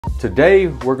Today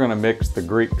we're going to mix the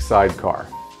Greek Sidecar.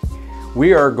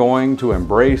 We are going to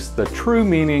embrace the true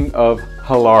meaning of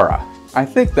halara. I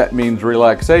think that means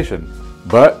relaxation,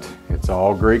 but it's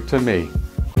all Greek to me.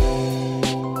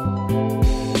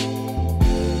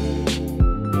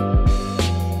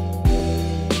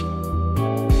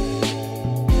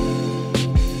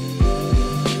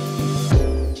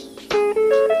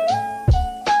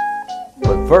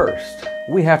 But first,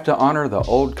 we have to honor the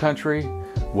old country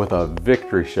with a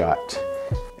victory shot.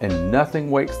 And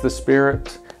nothing wakes the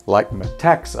spirit like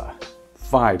Metaxa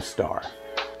 5-star.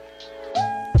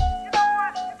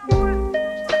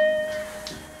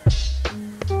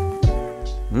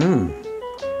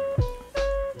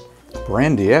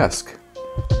 Brandy-esque.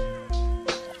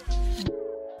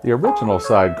 The original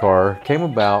Sidecar came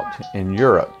about in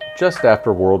Europe just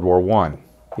after World War I.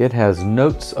 It has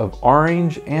notes of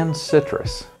orange and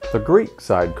citrus. The Greek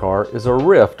Sidecar is a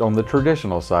riff on the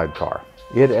traditional Sidecar.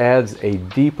 It adds a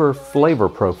deeper flavor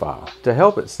profile. To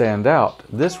help it stand out,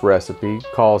 this recipe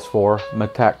calls for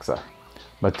Metaxa.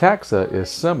 Metaxa is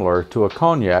similar to a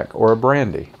cognac or a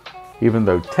brandy, even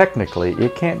though technically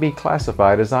it can't be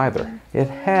classified as either. It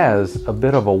has a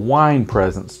bit of a wine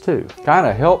presence too.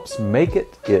 Kinda helps make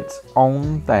it its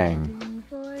own thing.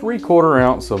 3/4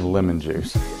 ounce of lemon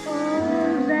juice.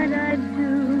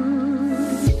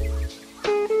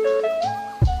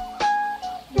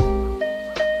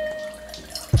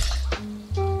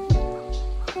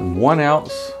 And 1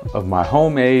 ounce of my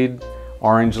homemade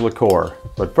orange liqueur.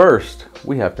 But first,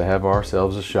 we have to have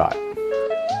ourselves a shot.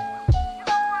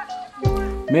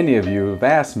 Many of you have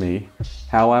asked me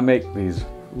how I make these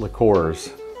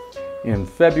liqueurs. In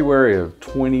February of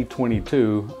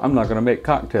 2022, I'm not going to make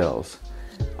cocktails.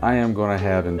 I am going to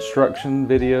have instruction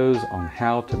videos on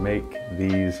how to make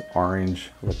these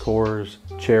orange liqueurs,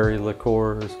 cherry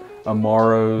liqueurs,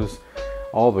 amaros,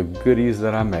 all the goodies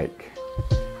that I make.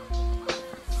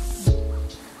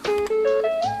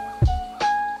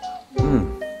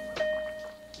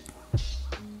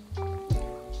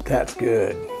 That's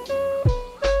good.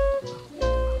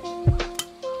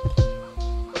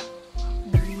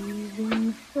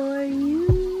 For you.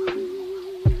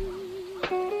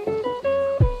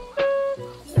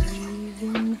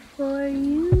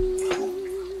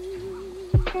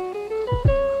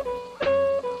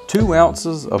 2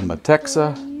 ounces of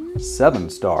Metaxa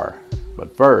 7-star.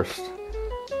 But first,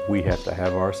 we have to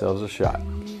have ourselves a shot.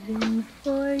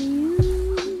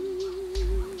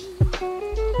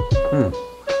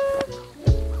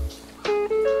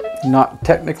 Not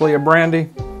technically a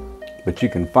brandy, but you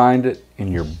can find it in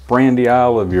your brandy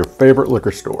aisle of your favorite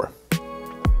liquor store.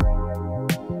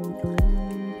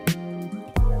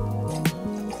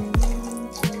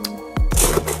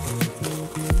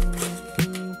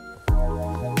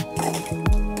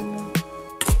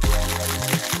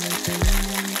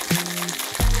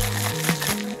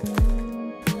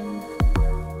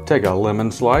 Take a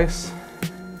lemon slice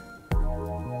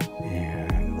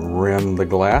and rim the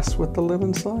glass with the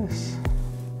lemon slice.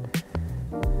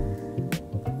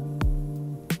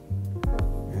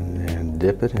 And then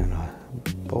dip it in a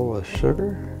bowl of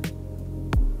sugar.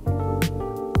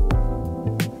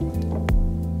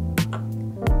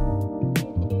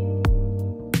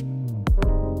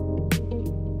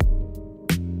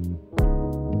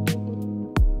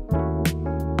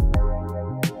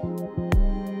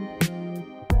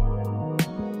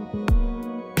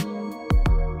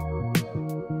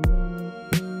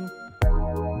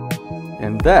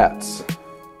 And that's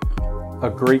a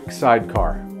Greek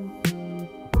Sidecar.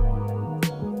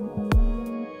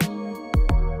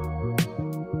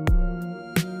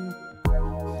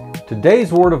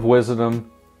 Today's word of wisdom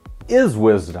is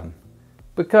wisdom,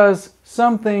 because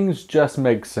some things just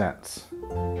make sense.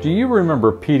 Do you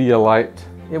remember Pedialyte?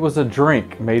 It was a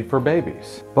drink made for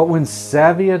babies. But when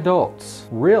savvy adults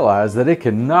realized that it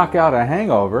could knock out a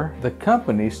hangover, the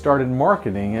company started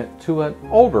marketing it to an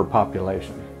older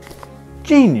population.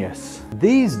 Genius!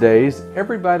 These days,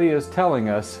 everybody is telling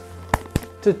us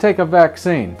to take a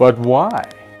vaccine. But why?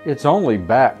 It's only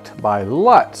backed by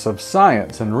lots of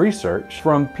science and research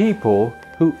from people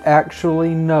who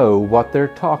actually know what they're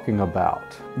talking about.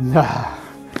 Nah,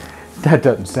 that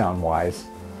doesn't sound wise.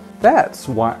 That's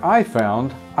why I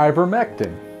found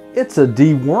ivermectin. It's a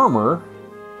dewormer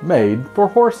made for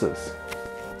horses.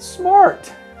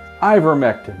 Smart!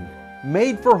 Ivermectin,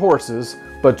 made for horses,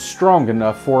 but strong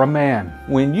enough for a man.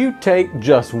 When you take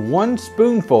just 1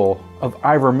 spoonful of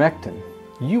ivermectin,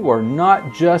 you are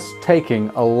not just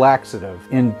taking a laxative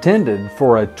intended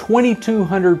for a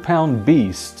 2,200-pound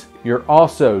beast, you're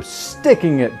also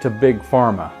sticking it to Big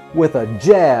Pharma with a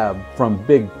jab from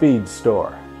Big Feed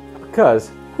Store. Because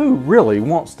Who really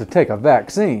wants to take a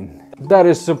vaccine that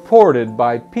is supported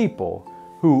by people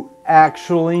who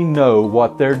actually know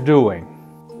what they're doing?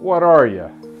 What are you,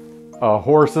 a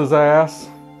horse's ass?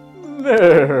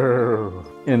 No.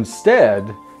 Instead,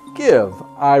 give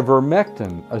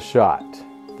ivermectin a shot.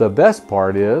 The best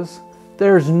part is,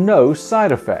 there's no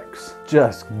side effects,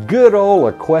 just good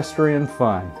old equestrian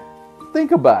fun.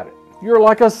 Think about it, you're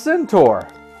like a centaur.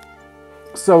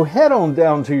 So head on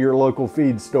down to your local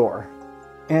feed store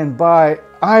and buy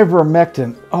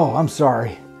ivermectin. Oh, I'm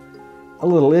sorry, a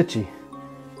little itchy.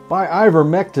 Buy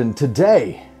ivermectin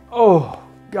today. Oh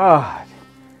God,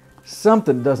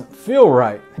 something doesn't feel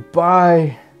right.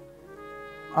 Buy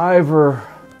ivermectin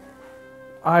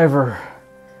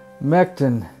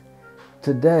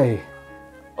today.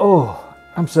 Oh,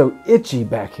 I'm so itchy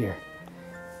back here.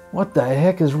 What the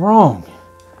heck is wrong?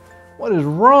 What is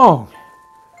wrong?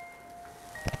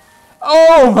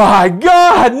 Oh my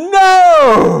God,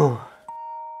 no!